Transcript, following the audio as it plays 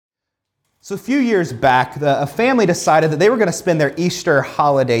So a few years back, a family decided that they were going to spend their Easter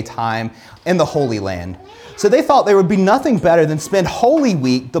holiday time in the Holy Land. So they thought there would be nothing better than spend Holy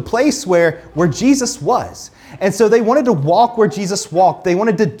Week, the place where Jesus was. And so they wanted to walk where Jesus walked. They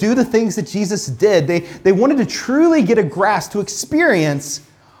wanted to do the things that Jesus did. They wanted to truly get a grasp, to experience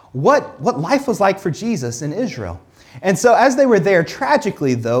what life was like for Jesus in Israel. And so as they were there,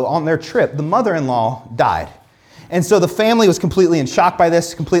 tragically though, on their trip, the mother-in-law died. And so the family was completely in shock by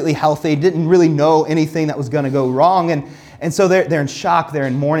this, completely healthy, didn't really know anything that was going to go wrong. And so they're in shock, they're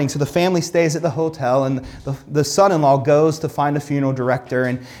in mourning. So the family stays at the hotel, and the son-in-law goes to find a funeral director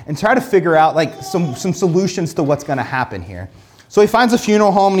and try to figure out like some solutions to what's going to happen here. So he finds a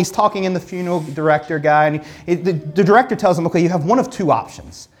funeral home, and he's talking in the funeral director guy. And the director tells him, okay, you have one of two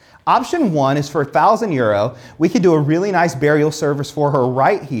options. Option one is for €1,000, we could do a really nice burial service for her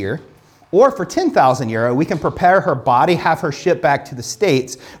right here. Or for €10,000, we can prepare her body, have her shipped back to the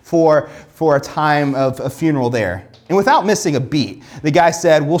States for a time of a funeral there. And without missing a beat, the guy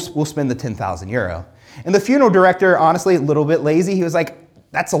said, we'll spend the €10,000. And the funeral director, honestly, a little bit lazy, he was like,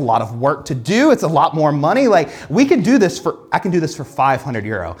 that's a lot of work to do. It's a lot more money. Like, I can do this for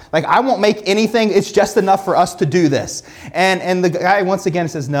 €500. Like, I won't make anything. It's just enough for us to do this. And the guy once again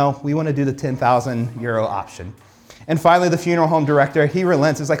says, no, we want to do the €10,000 option. And finally, the funeral home director, he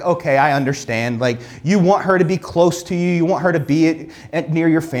relents. It's like, okay, I understand. Like, you want her to be close to you. You want her to be near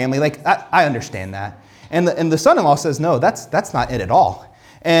your family. Like, I understand that. And the son-in-law says, no, that's not it at all.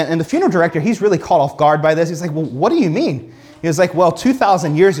 And the funeral director, he's really caught off guard by this. He's like, well, what do you mean? He was like, well,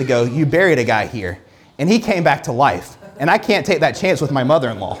 2,000 years ago, you buried a guy here, and he came back to life. And I can't take that chance with my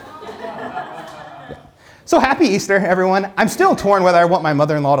mother-in-law. Yeah. So happy Easter, everyone. I'm still torn whether I want my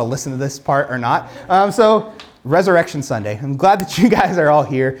mother-in-law to listen to this part or not. So Resurrection Sunday. I'm glad that you guys are all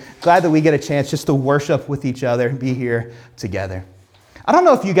here. Glad that we get a chance just to worship with each other and be here together. I don't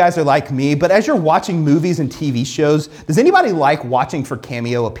know if you guys are like me, but as you're watching movies and TV shows, does anybody like watching for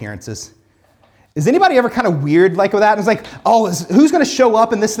cameo appearances? Is anybody ever kind of weird like with that? It's like, oh, who's going to show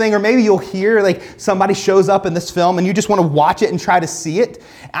up in this thing? Or maybe you'll hear like somebody shows up in this film and you just want to watch it and try to see it.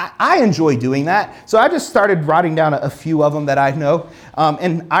 I enjoy doing that. So I just started writing down a few of them that I know.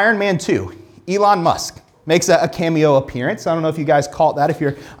 In Iron Man 2, Elon Musk makes a cameo appearance. I don't know if you guys caught that if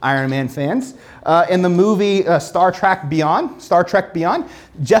you're Iron Man fans. In the movie Star Trek Beyond,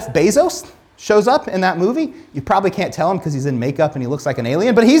 Jeff Bezos shows up in that movie. You probably can't tell him because he's in makeup and he looks like an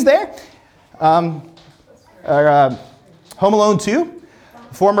alien, but he's there. Home Alone 2,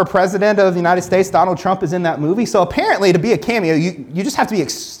 former president of the United States, Donald Trump, is in that movie. So apparently to be a cameo, you just have to be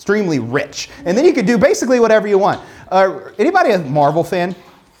extremely rich. And then you can do basically whatever you want. Anybody a Marvel fan?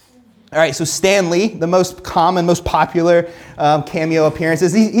 All right, so Stan Lee, the most common, most popular cameo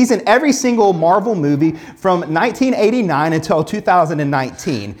appearances. He's in every single Marvel movie from 1989 until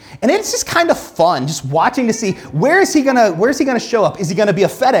 2019. And it's just kind of fun just watching to see where is he gonna show up? Is he gonna be a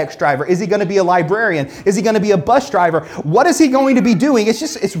FedEx driver? Is he gonna be a librarian? Is he gonna be a bus driver? What is he going to be doing?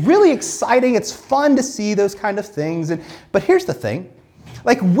 It's really exciting. It's fun to see those kind of things. But here's the thing.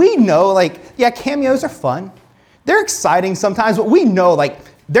 Like, we know, cameos are fun. They're exciting sometimes, but we know,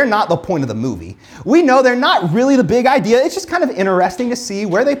 they're not the point of the movie. We know they're not really the big idea. It's just kind of interesting to see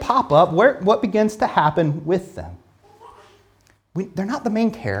where they pop up, what begins to happen with them. They're not the main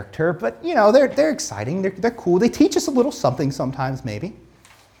character, but they're exciting. They're cool. They teach us a little something sometimes, maybe.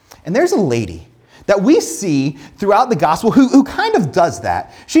 And there's a lady that we see throughout the gospel who kind of does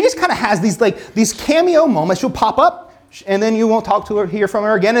that. She just kind of has these cameo moments. She'll pop up, and then you won't hear from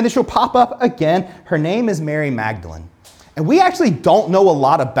her again, and then she'll pop up again. Her name is Mary Magdalene. And we actually don't know a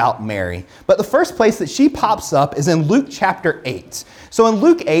lot about Mary, but the first place that she pops up is in Luke chapter 8. So in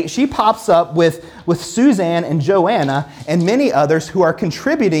Luke 8, she pops up with Suzanne and Joanna and many others who are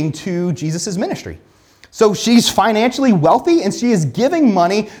contributing to Jesus' ministry. So she's financially wealthy and she is giving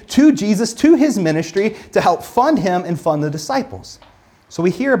money to Jesus, to his ministry, to help fund him and fund the disciples. So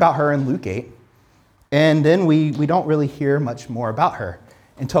we hear about her in Luke 8, and then we don't really hear much more about her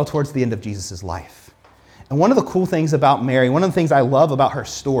until towards the end of Jesus' life. And one of the cool things about Mary, one of the things I love about her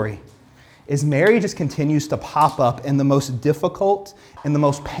story, is Mary just continues to pop up in the most difficult and the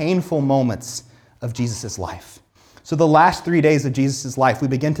most painful moments of Jesus' life. So the last 3 days of Jesus' life, we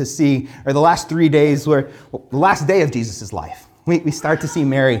begin to see, or the last 3 days, the last day of Jesus' life, we start to see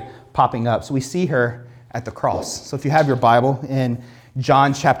Mary popping up. So we see her at the cross. So if you have your Bible in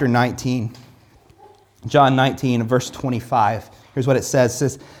John chapter 19, John 19, verse 25, here's what it says. It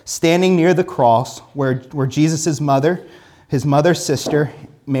says, standing near the cross where Jesus' mother, his mother's sister,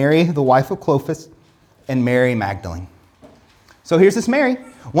 Mary, the wife of Clopas, and Mary Magdalene. So here's this Mary.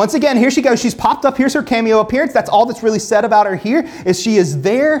 Once again, here she goes. She's popped up. Here's her cameo appearance. That's all that's really said about her here, is she is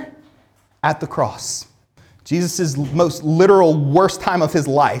there at the cross. Jesus' most literal worst time of his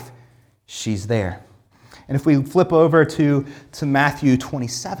life, she's there. And if we flip over to Matthew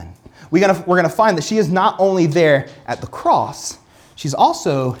 27, we're going to find that she is not only there at the cross, she's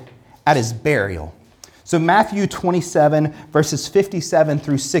also at his burial. So Matthew 27, verses 57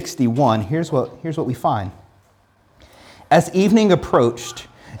 through 61, here's what we find. As evening approached,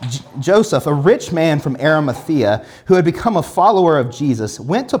 Joseph, a rich man from Arimathea, who had become a follower of Jesus,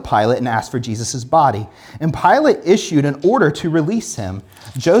 went to Pilate and asked for Jesus' body. And Pilate issued an order to release him.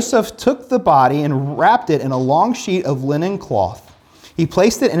 Joseph took the body and wrapped it in a long sheet of linen cloth. He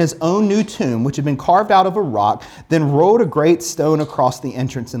placed it in his own new tomb, which had been carved out of a rock, then rolled a great stone across the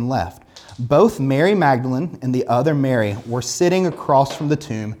entrance and left. Both Mary Magdalene and the other Mary were sitting across from the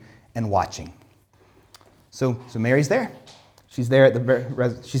tomb and watching. So Mary's there. She's there at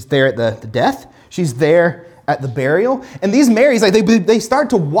the death. She's there at the burial. And these Marys, they start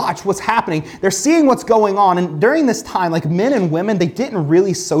to watch what's happening. They're seeing what's going on. And during this time, men and women, they didn't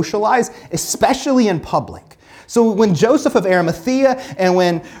really socialize, especially in public. So when Joseph of Arimathea and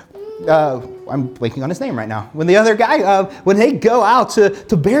when I'm blanking on his name right now. When the other guy, when they go out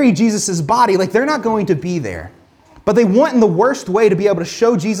to bury Jesus' body, they're not going to be there. But they want in the worst way to be able to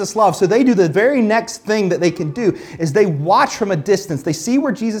show Jesus love. So they do the very next thing that they can do is they watch from a distance. They see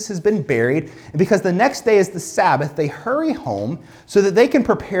where Jesus has been buried. And because the next day is the Sabbath, they hurry home so that they can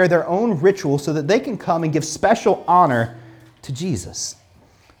prepare their own ritual so that they can come and give special honor to Jesus.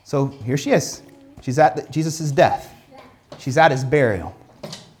 So here she is. She's at Jesus' death. She's at his burial.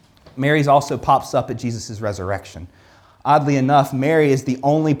 Mary's also pops up at Jesus' resurrection. Oddly enough, Mary is the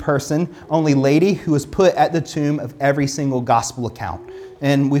only lady who is put at the tomb of every single gospel account.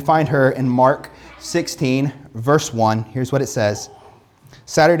 And we find her in Mark 16, verse 1. Here's what it says.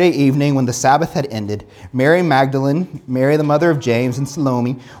 Saturday evening, when the Sabbath had ended, Mary Magdalene, Mary the mother of James, and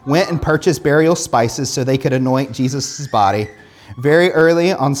Salome went and purchased burial spices so they could anoint Jesus' body. Very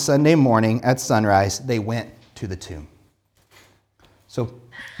early on Sunday morning at sunrise, they went to the tomb. So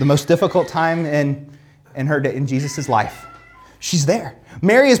the most difficult time in Jesus' life, she's there.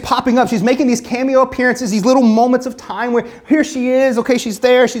 Mary is popping up. She's making these cameo appearances, these little moments of time where here she is. Okay, she's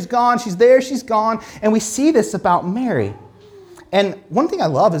there, she's gone, she's there, she's gone. And we see this about Mary. And one thing I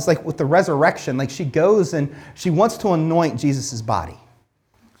love is with the resurrection, she goes and she wants to anoint Jesus' body.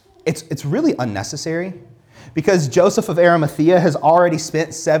 It's really unnecessary because Joseph of Arimathea has already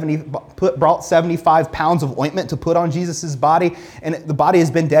brought 75 pounds of ointment to put on Jesus' body, and the body has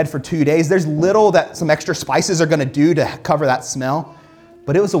been dead for 2 days. There's little that some extra spices are going to do to cover that smell,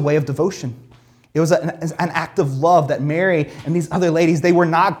 but it was a way of devotion. It was an act of love that Mary and these other ladies, they were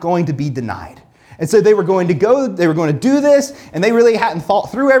not going to be denied. And so they were going to go, they were going to do this, and they really hadn't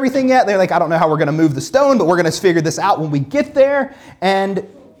thought through everything yet. They're like, I don't know how we're going to move the stone, but we're going to figure this out when we get there. And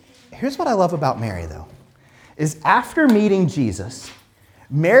here's what I love about Mary, though. Is after meeting Jesus,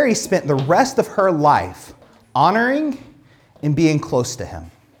 Mary spent the rest of her life honoring and being close to him.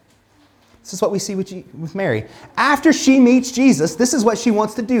 This is what we see with Mary. After she meets Jesus, this is what she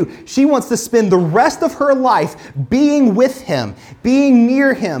wants to do. She wants to spend the rest of her life being with him, being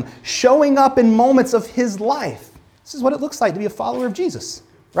near him, showing up in moments of his life. This is what it looks like to be a follower of Jesus,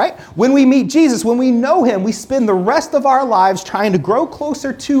 right? When we meet Jesus, when we know him, we spend the rest of our lives trying to grow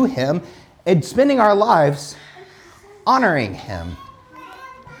closer to him and spending our lives honoring him.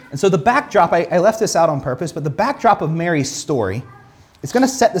 And so the backdrop, I left this out on purpose, but the backdrop of Mary's story is going to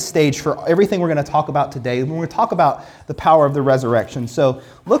set the stage for everything we're going to talk about today when we talk about the power of the resurrection. So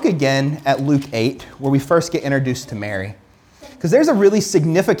look again at Luke 8, where we first get introduced to Mary. Because there's a really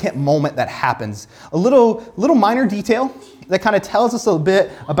significant moment that happens. A little minor detail that kind of tells us a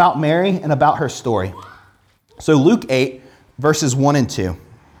bit about Mary and about her story. So Luke 8, verses 1 and 2.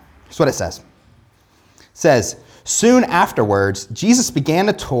 Here's what it says. It says, soon afterwards, Jesus began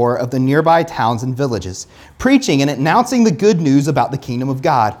a tour of the nearby towns and villages, preaching and announcing the good news about the kingdom of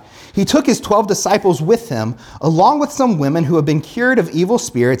God. He took his 12 disciples with him, along with some women who had been cured of evil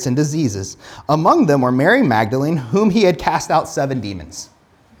spirits and diseases. Among them were Mary Magdalene, whom he had cast out 7 demons.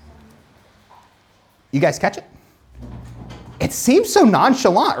 You guys catch it? It seems so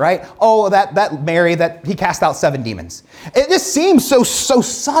nonchalant, right? Oh, that Mary, that he cast out 7 demons. It just seems so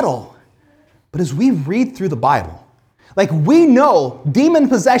subtle. But as we read through the Bible, we know demon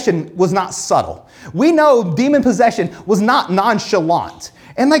possession was not subtle. We know demon possession was not nonchalant.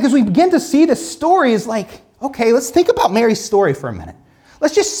 And as we begin to see this story is okay, let's think about Mary's story for a minute.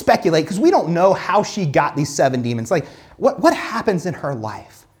 Let's just speculate because we don't know how she got these 7 demons. What happens in her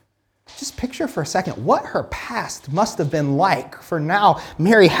life? Just picture for a second what her past must have been like for now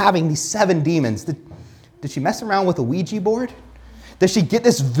Mary having these 7 demons. Did she mess around with a Ouija board? Does she get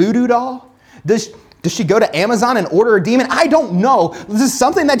this voodoo doll? Does she go to Amazon and order a demon? I don't know. This is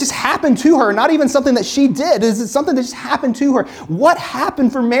something that just happened to her, not even something that she did. Is it something that just happened to her? What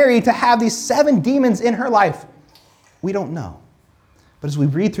happened for Mary to have these 7 demons in her life? We don't know. But as we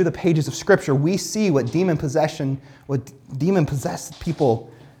read through the pages of Scripture, we see what demon-possessed people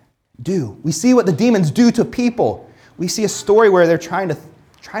do. We see what the demons do to people. We see a story where they're trying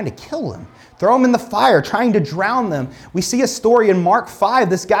to kill them, throw them in the fire, trying to drown them. We see a story in Mark 5,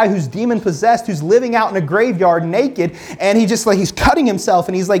 this guy who's demon-possessed, who's living out in a graveyard naked, and he's cutting himself,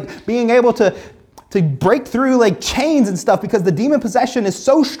 and he's being able to break through chains and stuff because the demon possession is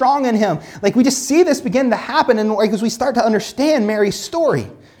so strong in him. We just see this begin to happen, and as we start to understand Mary's story,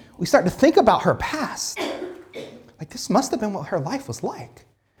 we start to think about her past. This must have been what her life was like.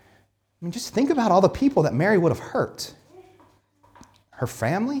 I mean, just think about all the people that Mary would have hurt. Her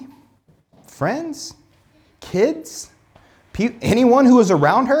family, friends, kids, anyone who was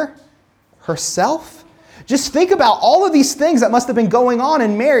around her, herself. Just think about all of these things that must have been going on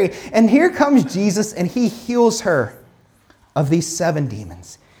in Mary. And here comes Jesus, and he heals her of these 7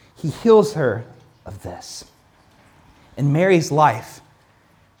 demons. He heals her of this. In Mary's life,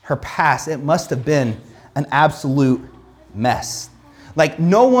 her past, it must have been an absolute mess.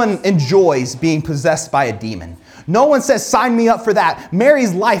 No one enjoys being possessed by a demon. No one says, sign me up for that.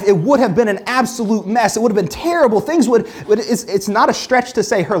 Mary's life, it would have been an absolute mess. It would have been terrible. It's not a stretch to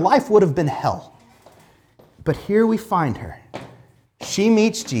say her life would have been hell. But here we find her. She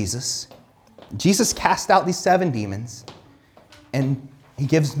meets Jesus. Jesus casts out these 7 demons, and he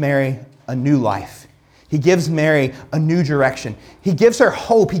gives Mary a new life. He gives Mary a new direction. He gives her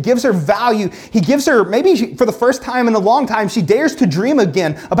hope. He gives her value. He gives her, for the first time in a long time, she dares to dream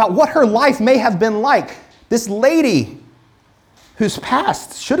again about what her life may have been like. This lady whose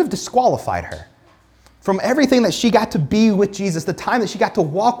past should have disqualified her from everything that she got to be with Jesus, the time that she got to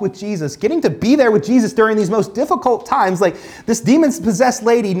walk with Jesus, getting to be there with Jesus during these most difficult times. This demon-possessed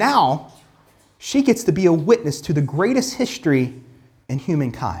lady now, she gets to be a witness to the greatest history in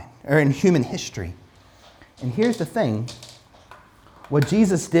humankind, or in human history. And here's the thing. What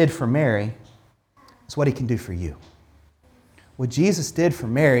Jesus did for Mary is what he can do for you. What Jesus did for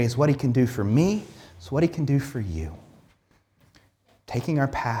Mary is what he can do for me. It's what he can do for you. Taking our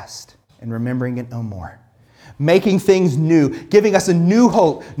past and remembering it no more. Making things new, giving us a new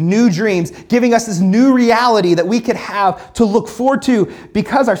hope, new dreams, giving us this new reality that we could have to look forward to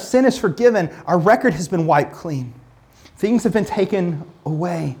because our sin is forgiven. Our record has been wiped clean. Things have been taken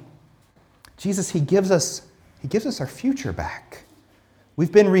away. Jesus, he gives us our future back.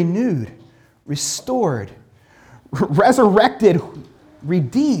 We've been renewed, restored, resurrected,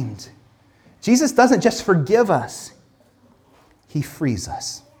 redeemed. Jesus doesn't just forgive us, he frees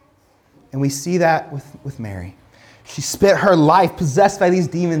us. And we see that with Mary. She spent her life possessed by these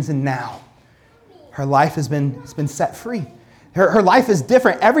demons, and now her life has been set free. Her life is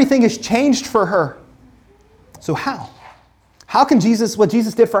different. Everything has changed for her. So how? How can what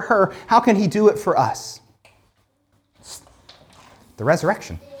Jesus did for her, how can he do it for us? The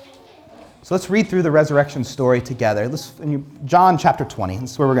resurrection. So let's read through the resurrection story together. John chapter 20.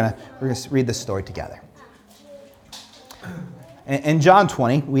 This is where we're going to read this story together. In John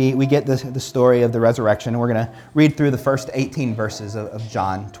 20, we get the story of the resurrection, and we're going to read through the first 18 verses of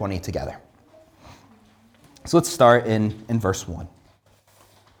John 20 together. So let's start in verse 1.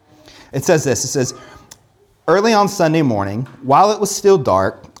 It says this. It says, early on Sunday morning, while it was still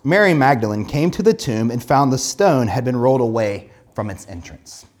dark, Mary Magdalene came to the tomb and found the stone had been rolled away from its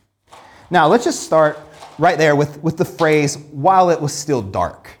entrance. Now, let's just start right there with the phrase, while it was still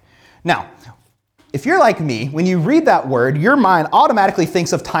dark. Now, if you're like me, when you read that word, your mind automatically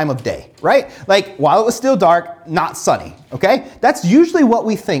thinks of time of day, right? While it was still dark, not sunny, okay? That's usually what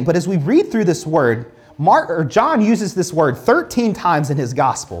we think. But as we read through this word, John uses this word 13 times in his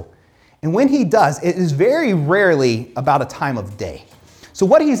gospel. And when he does, it is very rarely about a time of day. So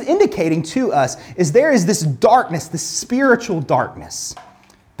what he's indicating to us is there is this darkness, this spiritual darkness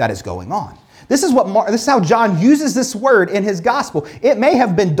that is going on. This is how John uses this word in his gospel. It may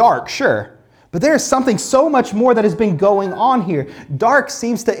have been dark, sure, but there is something so much more that has been going on here. Dark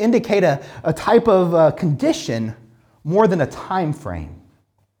seems to indicate a type of condition more than a time frame.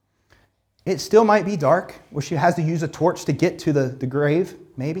 It still might be dark, where she has to use a torch to get to the grave,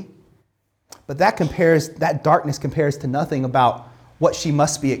 maybe. But that darkness compares to nothing about what she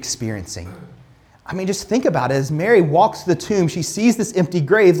must be experiencing. I mean, just think about it. As Mary walks to the tomb, she sees this empty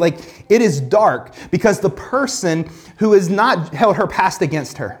grave. It is dark because the person who has not held her past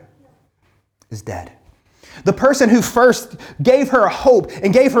against her is dead. The person who first gave her a hope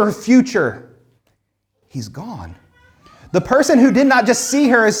and gave her a future, he's gone. The person who did not just see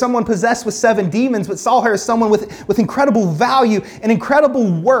her as someone possessed with 7 demons, but saw her as someone with incredible value and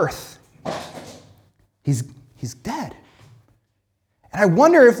incredible worth. He's dead. And I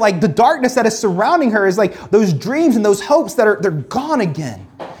wonder if like the darkness that is surrounding her is like those dreams and those hopes that they're gone again.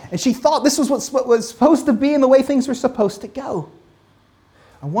 And she thought this was what was supposed to be and the way things were supposed to go.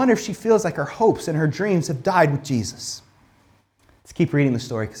 I wonder if she feels like her hopes and her dreams have died with Jesus. Let's keep reading the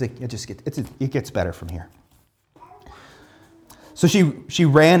story because it gets better from here. So she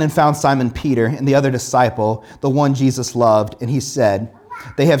ran and found Simon Peter and the other disciple, the one Jesus loved, and he said,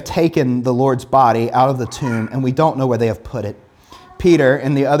 "They have taken the Lord's body out of the tomb, and we don't know where they have put it." Peter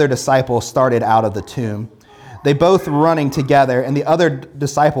and the other disciple started out of the tomb. They both running together, and the other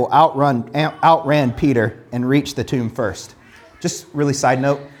disciple outran Peter and reached the tomb first. Just really side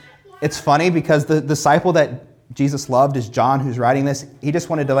note, it's funny because the disciple that Jesus loved is John, who's writing this. He just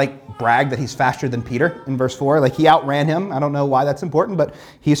wanted to like brag that he's faster than Peter in verse 4. Like he outran him. I don't know why that's important, but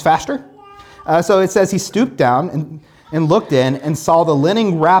he's faster. So it says he stooped down and looked in and saw the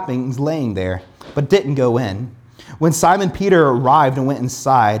linen wrappings laying there, but didn't go in. When Simon Peter arrived and went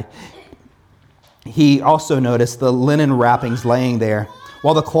inside, he also noticed the linen wrappings laying there,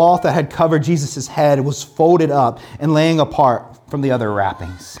 while the cloth that had covered Jesus' head was folded up and laying apart from the other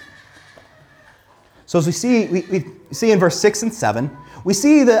wrappings. So as we see in verse 6 and 7, we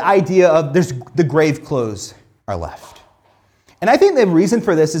see the idea of the grave clothes are left. And I think the reason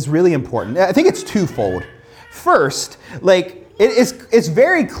for this is really important. I think it's twofold. First, it's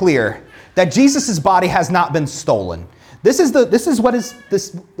very clear that Jesus' body has not been stolen. The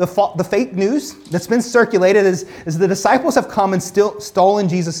fake news that's been circulated is the disciples have come and stolen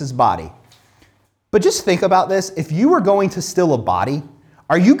Jesus' body. But just think about this. If you were going to steal a body,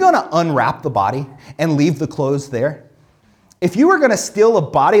 are you going to unwrap the body and leave the clothes there? If you were going to steal a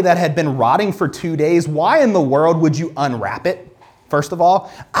body that had been rotting for 2 days, why in the world would you unwrap it? First of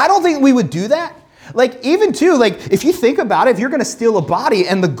all, I don't think we would do that. If you think about it, if you're going to steal a body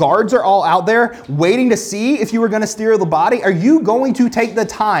and the guards are all out there waiting to see if you were going to steal the body, are you going to take the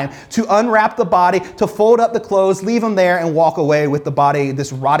time to unwrap the body, to fold up the clothes, leave them there, and walk away with the body,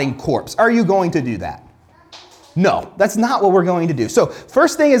 this rotting corpse? Are you going to do that? No, that's not what we're going to do. So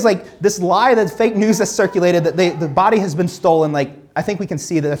first thing is this lie, that fake news that's circulated, that the body has been stolen. I think we can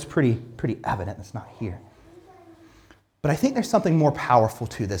see that that's pretty evident. It's not here. But I think there's something more powerful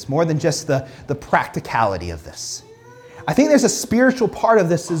to this, more than just the practicality of this. I think there's a spiritual part of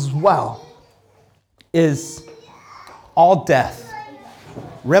this as well, is all death,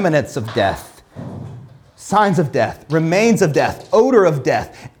 remnants of death, signs of death, remains of death, odor of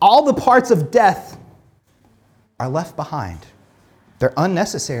death, all the parts of death are left behind. They're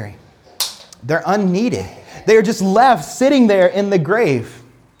unnecessary. They're unneeded. They are just left sitting there in the grave.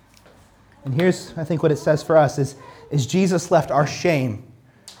 And here's, I think, what it says for us is Jesus left our shame,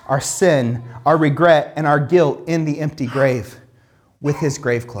 our sin, our regret, and our guilt in the empty grave with his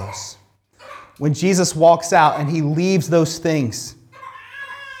grave clothes. When Jesus walks out and he leaves those things,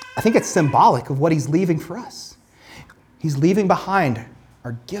 I think it's symbolic of what he's leaving for us. He's leaving behind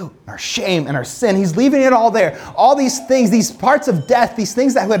our guilt, our shame, and our sin. He's leaving it all there. All these things, these parts of death, these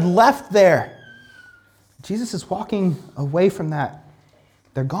things that had left there. Jesus is walking away from that.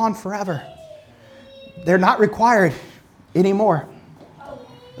 They're gone forever. They're not required anymore.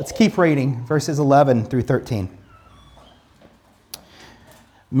 Let's keep reading verses 11 through 13.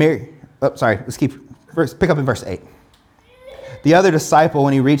 Pick up in verse 8. The other disciple,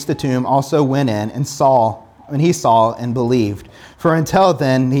 when he reached the tomb, also went in and saw and believed. For until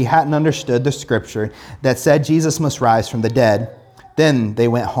then, he hadn't understood the scripture that said Jesus must rise from the dead. Then they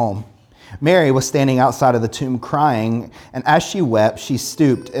went home. Mary was standing outside of the tomb crying, and as she wept, she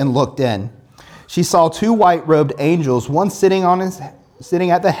stooped and looked in. She saw 2 white-robed angels, one sitting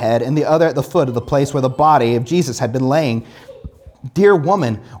at the head and the other at the foot of the place where the body of Jesus had been laying. "Dear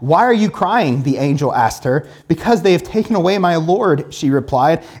woman, why are you crying?" the angel asked her. "Because they have taken away my Lord," she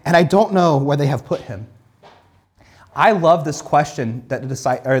replied, "and I don't know where they have put him." I love this question that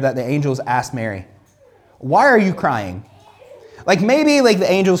the angels asked Mary. Why are you crying? Maybe the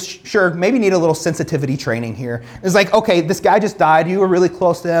angels, maybe need a little sensitivity training here. It's okay, this guy just died. You were really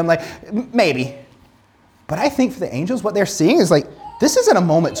close to him. Maybe. But I think for the angels, what they're seeing is this isn't a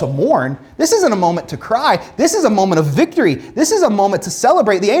moment to mourn. This isn't a moment to cry. This is a moment of victory. This is a moment to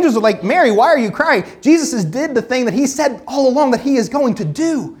celebrate. The angels are like, "Mary, why are you crying? Jesus did the thing that he said all along that he is going to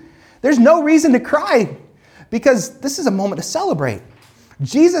do. There's no reason to cry because this is a moment to celebrate.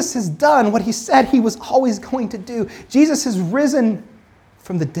 Jesus has done what he said he was always going to do. Jesus has risen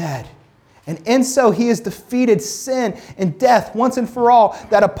from the dead. And in so, he has defeated sin and death once and for all.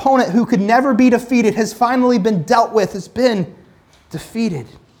 That opponent who could never be defeated has finally been dealt with, has been defeated.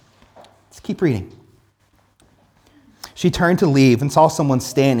 Let's keep reading. She turned to leave and saw someone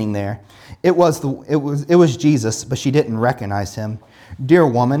standing there. It was Jesus, but she didn't recognize him. "Dear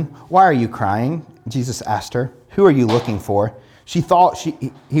woman, why are you crying?" Jesus asked her. "Who are you looking for?" She thought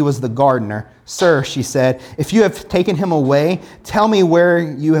he was the gardener. "Sir," she said, "if you have taken him away, tell me where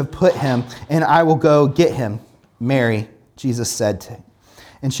you have put him, and I will go get him." "Mary," Jesus said.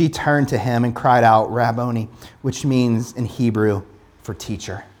 And she turned to him and cried out, "Rabboni," which means in Hebrew for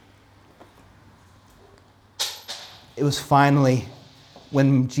teacher. It was finally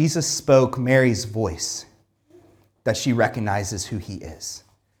when Jesus spoke Mary's voice that she recognizes who he is.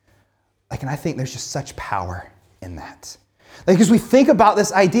 And I think there's just such power in that. As we think about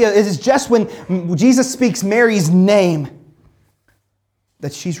this idea, it is just when Jesus speaks Mary's name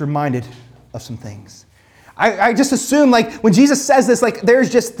that she's reminded of some things. I just assume when Jesus says this, there's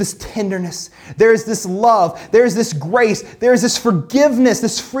just this tenderness, there's this love, there's this grace, there's this forgiveness,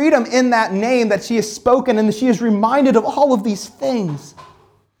 this freedom in that name that she has spoken, and she is reminded of all of these things.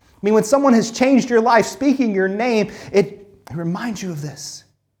 When someone has changed your life, speaking your name, it reminds you of this.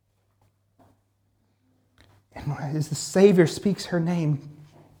 And as the Savior speaks her name,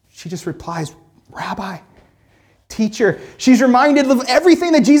 she just replies, "Rabbi," teacher. She's reminded of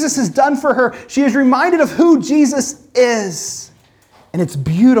everything that Jesus has done for her. She is reminded of who Jesus is. And it's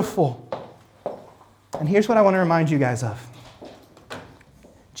beautiful. And here's what I want to remind you guys of.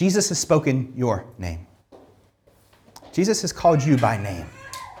 Jesus has spoken your name. Jesus has called you by name.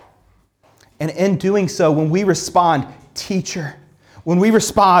 And in doing so, when we respond, teacher, when we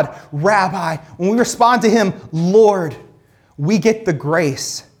respond, Rabbi, when we respond to him, Lord, we get the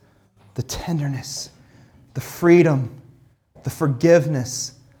grace, the tenderness, the freedom, the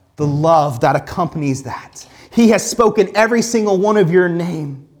forgiveness, the love that accompanies that. He has spoken every single one of your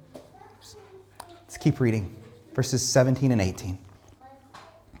name. Let's keep reading. Verses 17 and 18.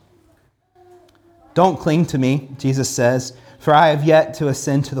 "Don't cling to me," Jesus says, "for I have yet to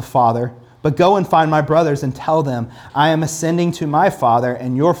ascend to the Father. But go and find my brothers and tell them, I am ascending to my Father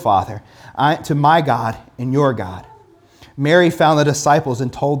and your Father, to my God and your God." Mary found the disciples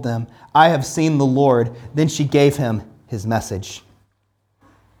and told them, "I have seen the Lord." Then she gave him his message.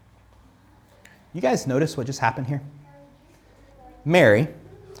 You guys notice what just happened here? Mary,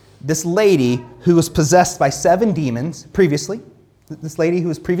 this lady who was possessed by 7 demons previously,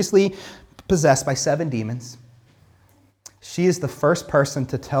 possessed by 7 demons, she is the first person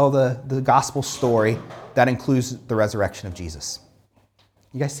to tell the gospel story that includes the resurrection of Jesus.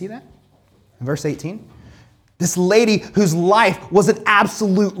 You guys see that? In verse 18? This lady whose life was an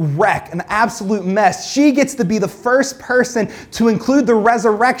absolute wreck, an absolute mess, she gets to be the first person to include the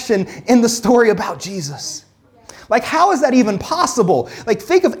resurrection in the story about Jesus. How is that even possible?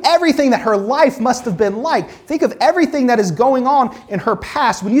 Think of everything that her life must have been like. Think of everything that is going on in her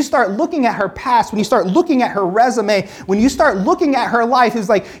past. When you start looking at her past, when you start looking at her resume, when you start looking at her life, it's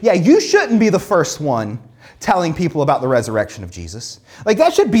you shouldn't be the first one telling people about the resurrection of Jesus.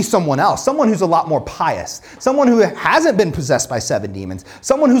 That should be someone else, someone who's a lot more pious, someone who hasn't been possessed by 7 demons,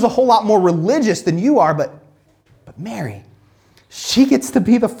 someone who's a whole lot more religious than you are. But Mary, she gets to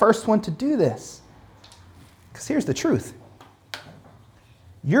be the first one to do this. Because here's the truth.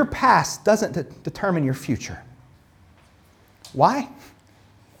 Your past doesn't determine your future. Why?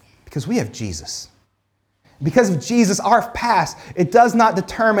 Because we have Jesus. Because of Jesus, our past, it does not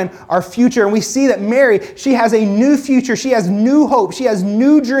determine our future. And we see that Mary, she has a new future. She has new hope. She has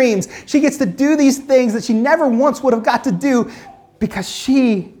new dreams. She gets to do these things that she never once would have got to do because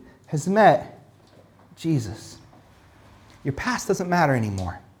she has met Jesus. Your past doesn't matter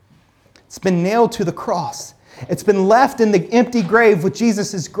anymore. It's been nailed to the cross. It's been left in the empty grave with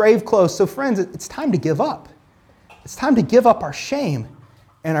Jesus' grave clothes. So friends, it's time to give up. It's time to give up our shame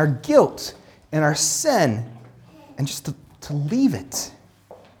and our guilt and our sin and just to leave it.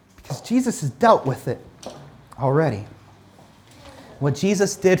 Because Jesus has dealt with it already. What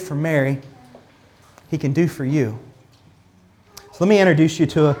Jesus did for Mary, he can do for you. So let me introduce you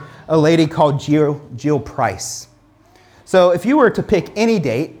to a lady called Jill Price. So if you were to pick any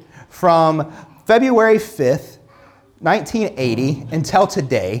date from February 5th, 1980 until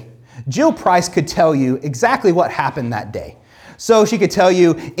today, Jill Price could tell you exactly what happened that day. So she could tell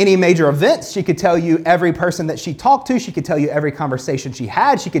you any major events. She could tell you every person that she talked to. She could tell you every conversation she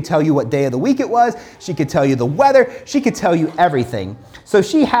had. She could tell you what day of the week it was. She could tell you the weather. She could tell you everything. So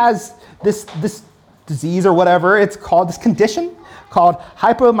she has this disease or whatever it's called, this condition called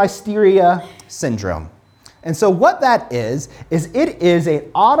hypomysteria syndrome. And so what that is it is an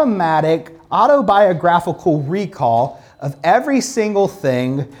automatic, autobiographical recall of every single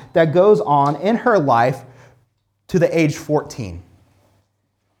thing that goes on in her life to the age 14.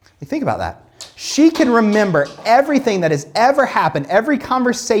 You think about that. She can remember everything that has ever happened, every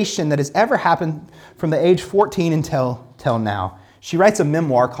conversation that has ever happened from the age 14 until now. She writes a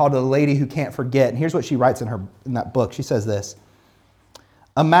memoir called The Lady Who Can't Forget. And here's what she writes in that book. She says this: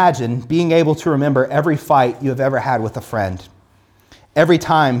 imagine being able to remember every fight you have ever had with a friend, every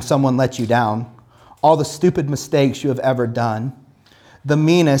time someone let you down, all the stupid mistakes you have ever done, the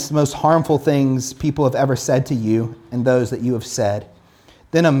meanest, most harmful things people have ever said to you and those that you have said.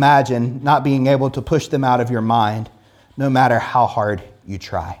 Then imagine not being able to push them out of your mind, no matter how hard you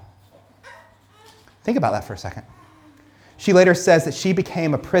try. Think about that for a second. She later says that she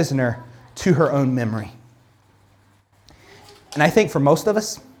became a prisoner to her own memory. And I think for most of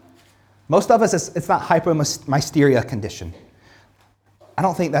us, it's not hypomysteria condition. I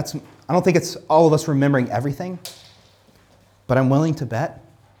don't think it's all of us remembering everything, but I'm willing to bet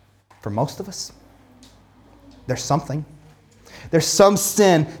for most of us, there's something. There's some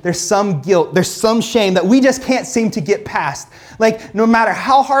sin, there's some guilt, there's some shame that we just can't seem to get past. Like, no matter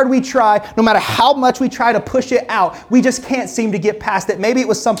how hard we try, no matter how much we try to push it out, we just can't seem to get past it. Maybe it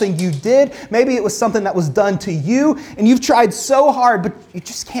was something you did, maybe it was something that was done to you, and you've tried so hard, but you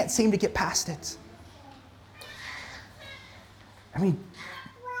just can't seem to get past it. I mean,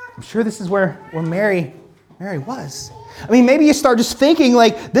 I'm sure this is where Mary was. I mean, maybe you start just thinking,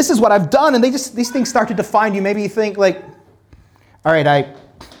 like, this is what I've done, and these things start to define you. Maybe you think, like, all right,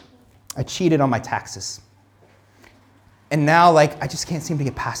 I cheated on my taxes. And now, like, I just can't seem to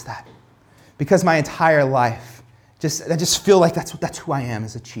get past that. Because my entire life, I just feel like that's who I am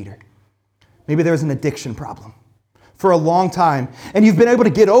as a cheater. Maybe there was an addiction problem for a long time, and you've been able to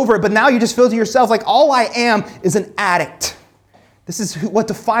get over it, but now you just feel to yourself like, all I am is an addict. This is what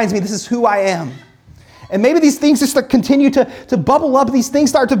defines me. This is who I am. And maybe these things just continue to bubble up. These things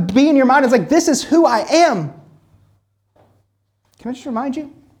start to be in your mind. It's like, this is who I am. Can I just remind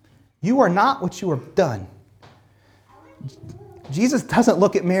you? You are not what you have done. Jesus doesn't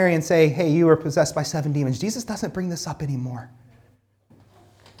look at Mary and say, hey, you were possessed by 7 demons. Jesus doesn't bring this up anymore.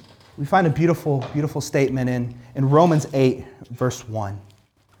 We find a beautiful, beautiful statement in Romans 8, verse 1.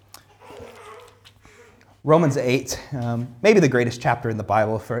 Romans 8, maybe the greatest chapter in the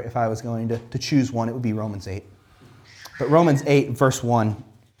Bible. If I was going to choose one, it would be Romans 8. But Romans 8, verse 1,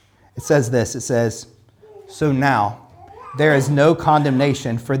 it says this. It says, so now there is no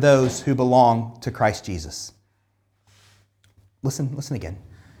condemnation for those who belong to Christ Jesus. Listen again.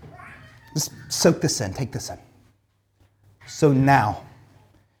 Just soak this in. Take this in. So now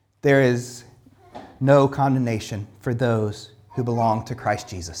there is no condemnation for those who belong to Christ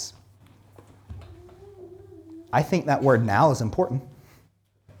Jesus. I think that word now is important.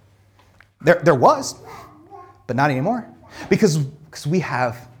 There was, but not anymore. Because we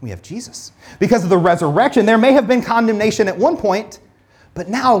have Jesus. Because of the resurrection, there may have been condemnation at one point, but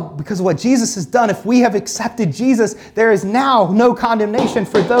now, because of what Jesus has done, if we have accepted Jesus, there is now no condemnation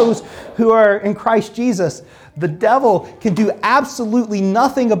for those who are in Christ Jesus. The devil can do absolutely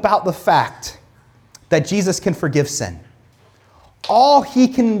nothing about the fact that Jesus can forgive sin. All he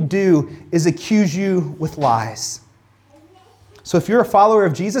can do is accuse you with lies. So if you're a follower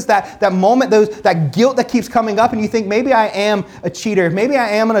of Jesus, that moment, that guilt that keeps coming up and you think, maybe I am a cheater, maybe I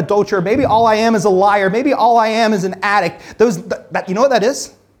am an adulterer, maybe all I am is a liar, maybe all I am is an addict. You know what that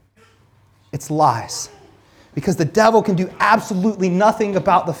is? It's lies. Because the devil can do absolutely nothing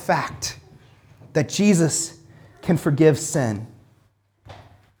about the fact that Jesus can forgive sin.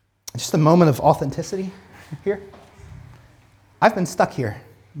 Just a moment of authenticity here. I've been stuck here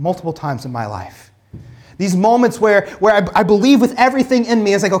multiple times in my life. These moments where I believe with everything in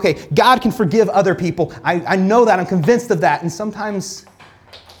me, it's like, okay, God can forgive other people. I know that. I'm convinced of that. And sometimes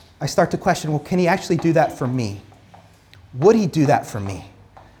I start to question, well, can he actually do that for me? Would he do that for me?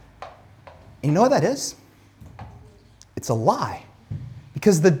 And you know what that is? It's a lie.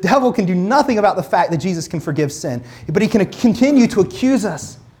 Because the devil can do nothing about the fact that Jesus can forgive sin. But he can continue to accuse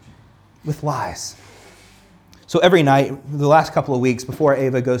us with lies. So every night, the last couple of weeks before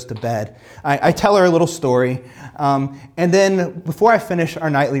Ava goes to bed, I tell her a little story. And then before I finish our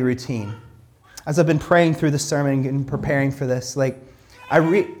nightly routine, as I've been praying through the sermon and preparing for this, I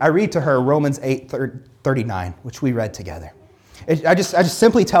read to her Romans 8:39, which we read together. I just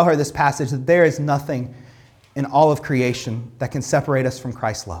simply tell her this passage that there is nothing in all of creation that can separate us from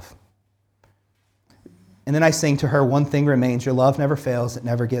Christ's love. And then I sing to her, one thing remains, your love never fails, it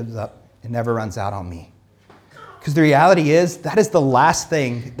never gives up, it never runs out on me. Because the reality is, that is the last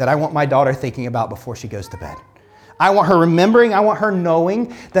thing that I want my daughter thinking about before she goes to bed. I want her remembering, I want her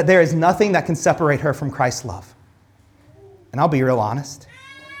knowing that there is nothing that can separate her from Christ's love. And I'll be real honest.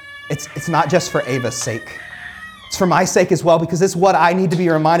 It's not just for Ava's sake. It's for my sake as well, because it's what I need to be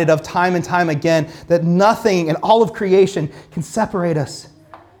reminded of time and time again, that nothing in all of creation can separate us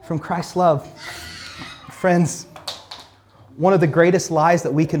from Christ's love. Friends, one of the greatest lies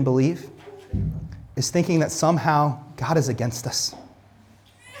that we can believe is thinking that somehow God is against us.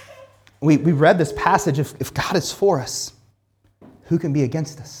 We read this passage, if God is for us, who can be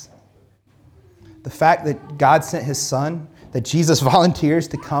against us? The fact that God sent his son, that Jesus volunteers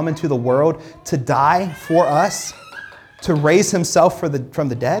to come into the world to die for us, to raise himself from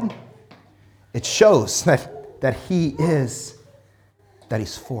the dead, it shows that he's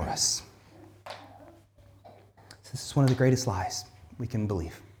for us. This is one of the greatest lies we can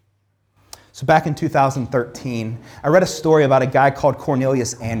believe. So back in 2013, I read a story about a guy called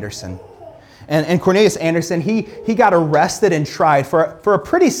Cornelius Anderson. And Cornelius Anderson, he got arrested and tried for a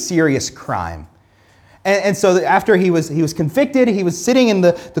pretty serious crime. And so after he was convicted, he was sitting in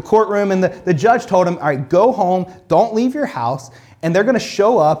the courtroom, and the judge told him, all right, go home, don't leave your house, and they're going to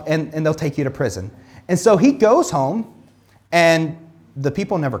show up and they'll take you to prison. And so he goes home, and the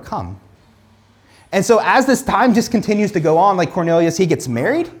people never come. And so as this time just continues to go on, like Cornelius, he gets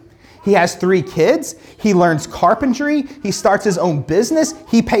married. He has 3 kids. He learns carpentry. He starts his own business.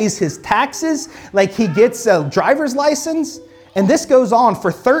 He pays his taxes. Like, he gets a driver's license. And this goes on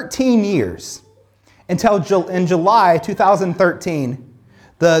for 13 years until in July 2013,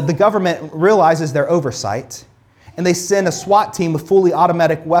 the government realizes their oversight, and they send a SWAT team with fully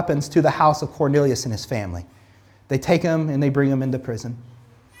automatic weapons to the house of Cornelius and his family. They take him and they bring him into prison.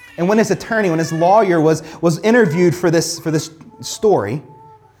 And when his lawyer was interviewed for this story,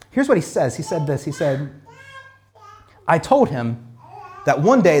 here's what he says. He said this. He said, I told him that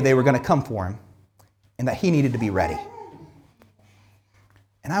one day they were going to come for him and that he needed to be ready.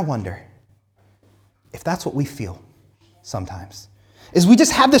 And I wonder if that's what we feel sometimes. Is we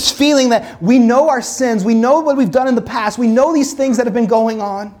just have this feeling that we know our sins, we know what we've done in the past, we know these things that have been going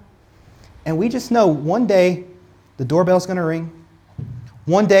on, and we just know one day the doorbell's going to ring.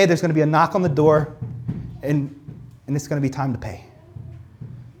 One day there's going to be a knock on the door, and it's going to be time to pay.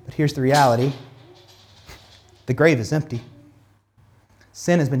 But here's the reality. The grave is empty.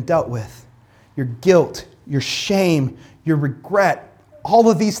 Sin has been dealt with. Your guilt, your shame, your regret, all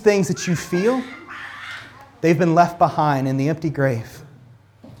of these things that you feel, they've been left behind in the empty grave.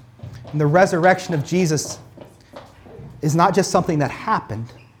 And the resurrection of Jesus is not just something that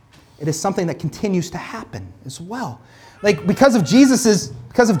happened, it is something that continues to happen as well. Like, because of Jesus,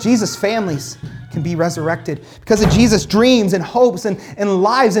 families can be resurrected. Because of Jesus, dreams and hopes and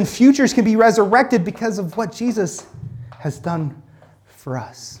lives and futures can be resurrected because of what Jesus has done for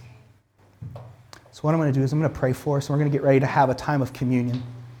us. So what I'm going to do is I'm going to pray for us, and we're going to get ready to have a time of communion.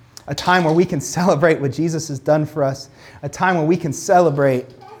 A time where we can celebrate what Jesus has done for us. A time where we can celebrate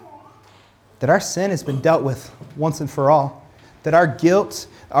that our sin has been dealt with once and for all. That our guilt,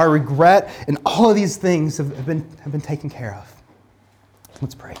 our regret, and all of these things have been taken care of.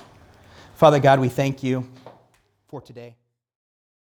 Let's pray. Father God, we thank you for today.